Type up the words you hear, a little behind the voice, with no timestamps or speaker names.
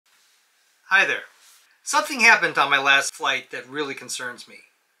Hi there. Something happened on my last flight that really concerns me.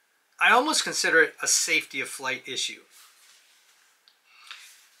 I almost consider it a safety of flight issue.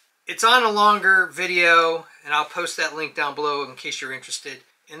 It's on a longer video, and I'll post that link down below in case you're interested.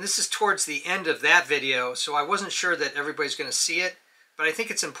 And this is towards the end of that video, so I wasn't sure that everybody's going to see it, but I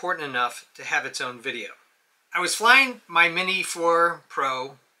think it's important enough to have its own video. I was flying my Mini 4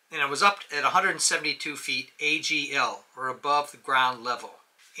 Pro, and I was up at 172 feet AGL, or above the ground level.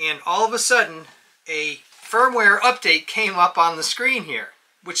 And all of a sudden, a firmware update came up on the screen here,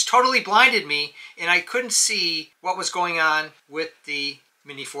 which totally blinded me, and I couldn't see what was going on with the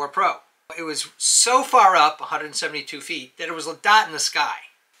Mini 4 Pro. It was so far up, 172 feet, that it was a dot in the sky.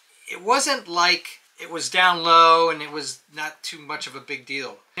 It wasn't like it was down low and it was not too much of a big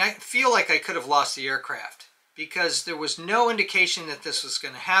deal. I feel like I could have lost the aircraft because there was no indication that this was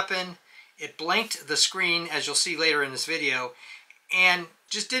going to happen. It blanked the screen, as you'll see later in this video, and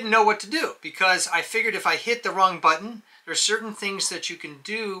just didn't know what to do, because I figured if I hit the wrong button, there's certain things that you can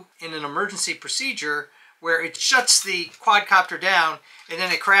do in an emergency procedure where it shuts the quadcopter down and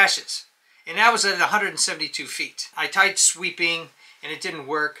then it crashes. And that was at 172 feet. I tried sweeping and it didn't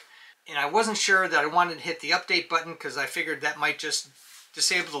work, and I wasn't sure that I wanted to hit the update button because I figured that might just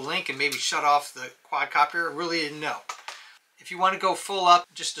disable the link and maybe shut off the quadcopter. I really didn't know. If you want to go full up,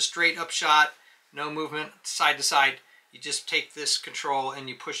 just a straight up shot, no movement side to side, you just take this control and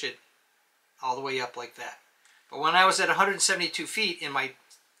you push it all the way up like that. But when I was at 172 feet and my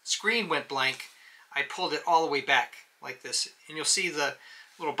screen went blank, I pulled it all the way back like this. And you'll see the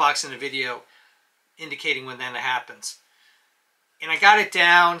little box in the video indicating when that happens. And I got it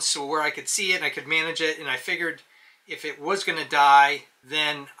down so where I could see it and I could manage it, and I figured if it was going to die,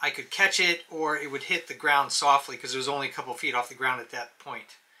 then I could catch it or it would hit the ground softly, because it was only a couple feet off the ground at that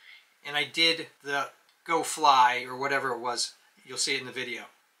point. And I did the go fly or whatever it was. You'll see it in the video.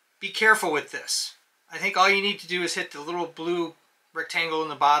 Be careful with this. I think all you need to do is hit the little blue rectangle in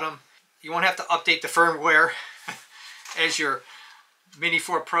the bottom. You won't have to update the firmware as your Mini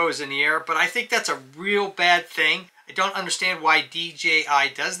 4 Pro is in the air, but I think that's a real bad thing. I don't understand why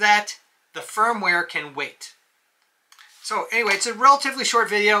DJI does that. The firmware can wait. So anyway, it's a relatively short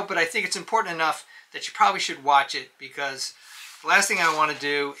video, but I think it's important enough that you probably should watch it, because the last thing I want to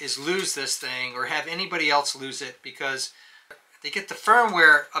do is lose this thing or have anybody else lose it because they get the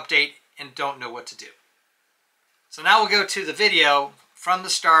firmware update and don't know what to do. So now we'll go to the video from the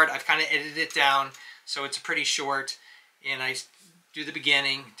start. I've kind of edited it down so it's pretty short, and I do the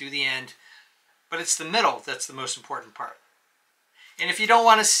beginning, do the end, but it's the middle that's the most important part. And if you don't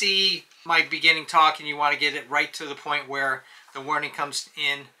want to see my beginning talk and you want to get it right to the point where the warning comes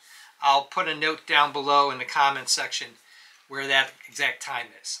in, I'll put a note down below in the comments section where that exact time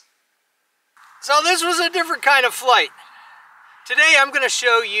is. So this was a different kind of flight. Today I'm going to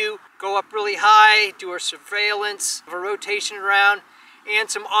show you go up really high, do a surveillance of a rotation around, and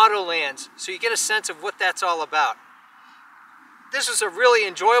some auto lands, so you get a sense of what that's all about. This was a really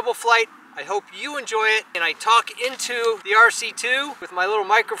enjoyable flight. I hope you enjoy it, and I talk into the RC2 with my little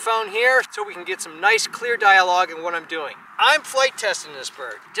microphone here so we can get some nice clear dialogue in what I'm doing. I'm flight testing this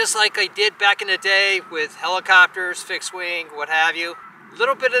bird, just like I did back in the day with helicopters, fixed wing, what have you. A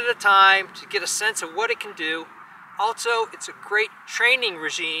little bit at a time to get a sense of what it can do. Also, it's a great training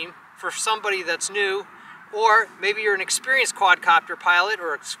regime for somebody that's new, or maybe you're an experienced quadcopter pilot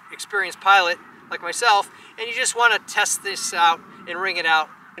or experienced pilot like myself, and you just want to test this out and ring it out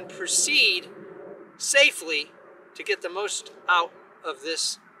and proceed safely to get the most out of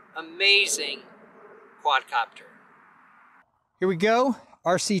this amazing quadcopter. Here we go.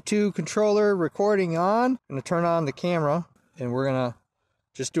 RC2 controller recording on. I'm going to turn on the camera and we're going to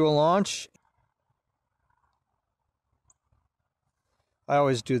just do a launch. I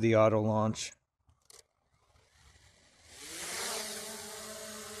always do the auto launch.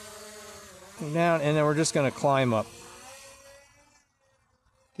 Down, and then we're just going to climb up.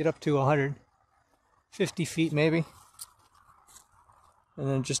 Get up to 150 feet maybe. And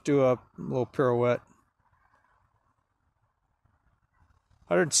then just do a little pirouette.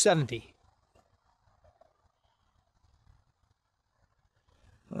 170.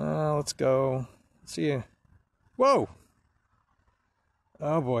 Let's go. See ya. Whoa!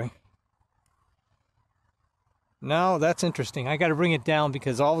 Oh boy. Now that's interesting. I got to bring it down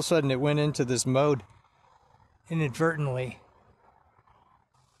because all of a sudden it went into this mode inadvertently.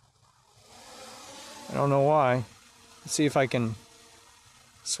 I don't know why. Let's see if I can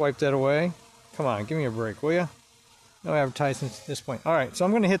swipe that away. Come on, give me a break, will ya? No advertisements at this point. Alright, so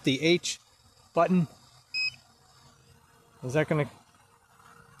I'm going to hit the H button. Is that going to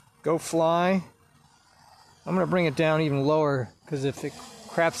go fly? I'm going to bring it down even lower, because if it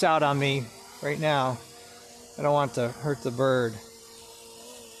craps out on me, right now. I don't want to hurt the bird.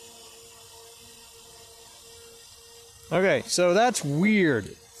 Okay, so that's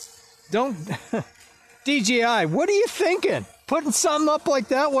weird. Don't... DJI, what are you thinking? Putting something up like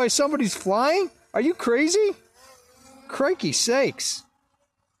that while somebody's flying? Are you crazy? Crikey sakes.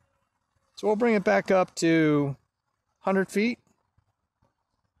 So we'll bring it back up to 100 feet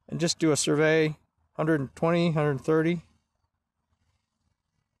and just do a survey. 120, 130,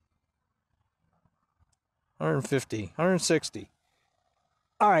 150, 160.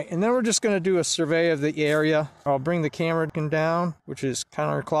 All right, and then we're just going to do a survey of the area. I'll bring the camera down, which is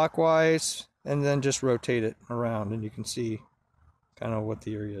counterclockwise, and then just rotate it around, and you can see kind of what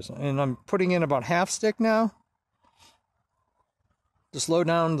the area is. And I'm putting in about half stick now. To slow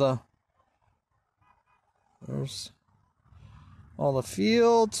down there's all the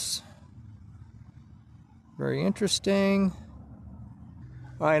fields. Very interesting.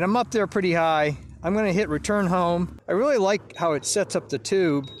 All right, I'm up there pretty high. I'm going to hit return home. I really like how it sets up the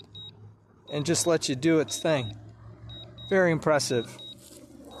tube and just lets you do its thing. Very impressive.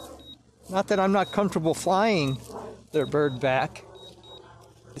 Not that I'm not comfortable flying their bird back.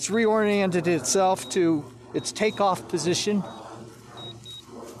 It's reoriented itself to its takeoff position.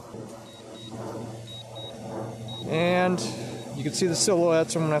 And you can see the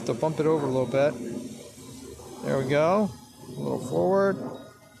silhouette, so I'm going to have to bump it over a little bit. There we go. A little forward,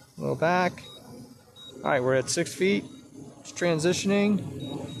 a little back. All right, we're at 6 feet. It's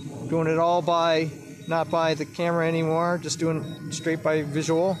transitioning. Doing it all not by the camera anymore, just doing it straight by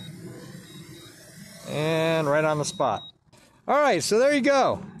visual. And right on the spot. All right, so there you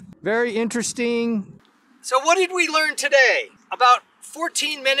go. Very interesting. So what did we learn today? About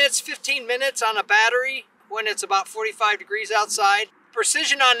 14 minutes, 15 minutes on a battery when it's about 45 degrees outside.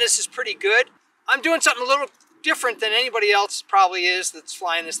 Precision on this is pretty good. I'm doing something a little different than anybody else probably is that's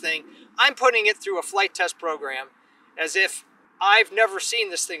flying this thing. I'm putting it through a flight test program as if I've never seen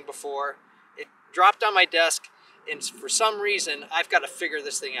this thing before. It dropped on my desk, and for some reason, I've got to figure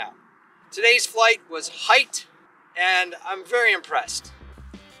this thing out. Today's flight was height, and I'm very impressed.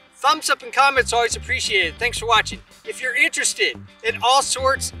 Thumbs up and comments always appreciated. Thanks for watching. If you're interested in all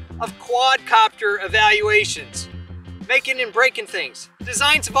sorts of quadcopter evaluations, making and breaking things,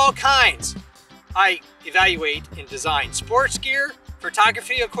 designs of all kinds, I evaluate and design sports gear,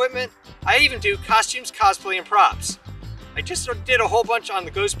 photography equipment. I even do costumes, cosplay, and props. I just did a whole bunch on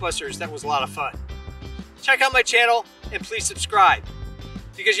the Ghostbusters. That was a lot of fun. Check out my channel and please subscribe,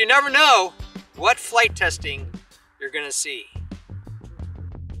 because you never know what flight testing you're gonna see.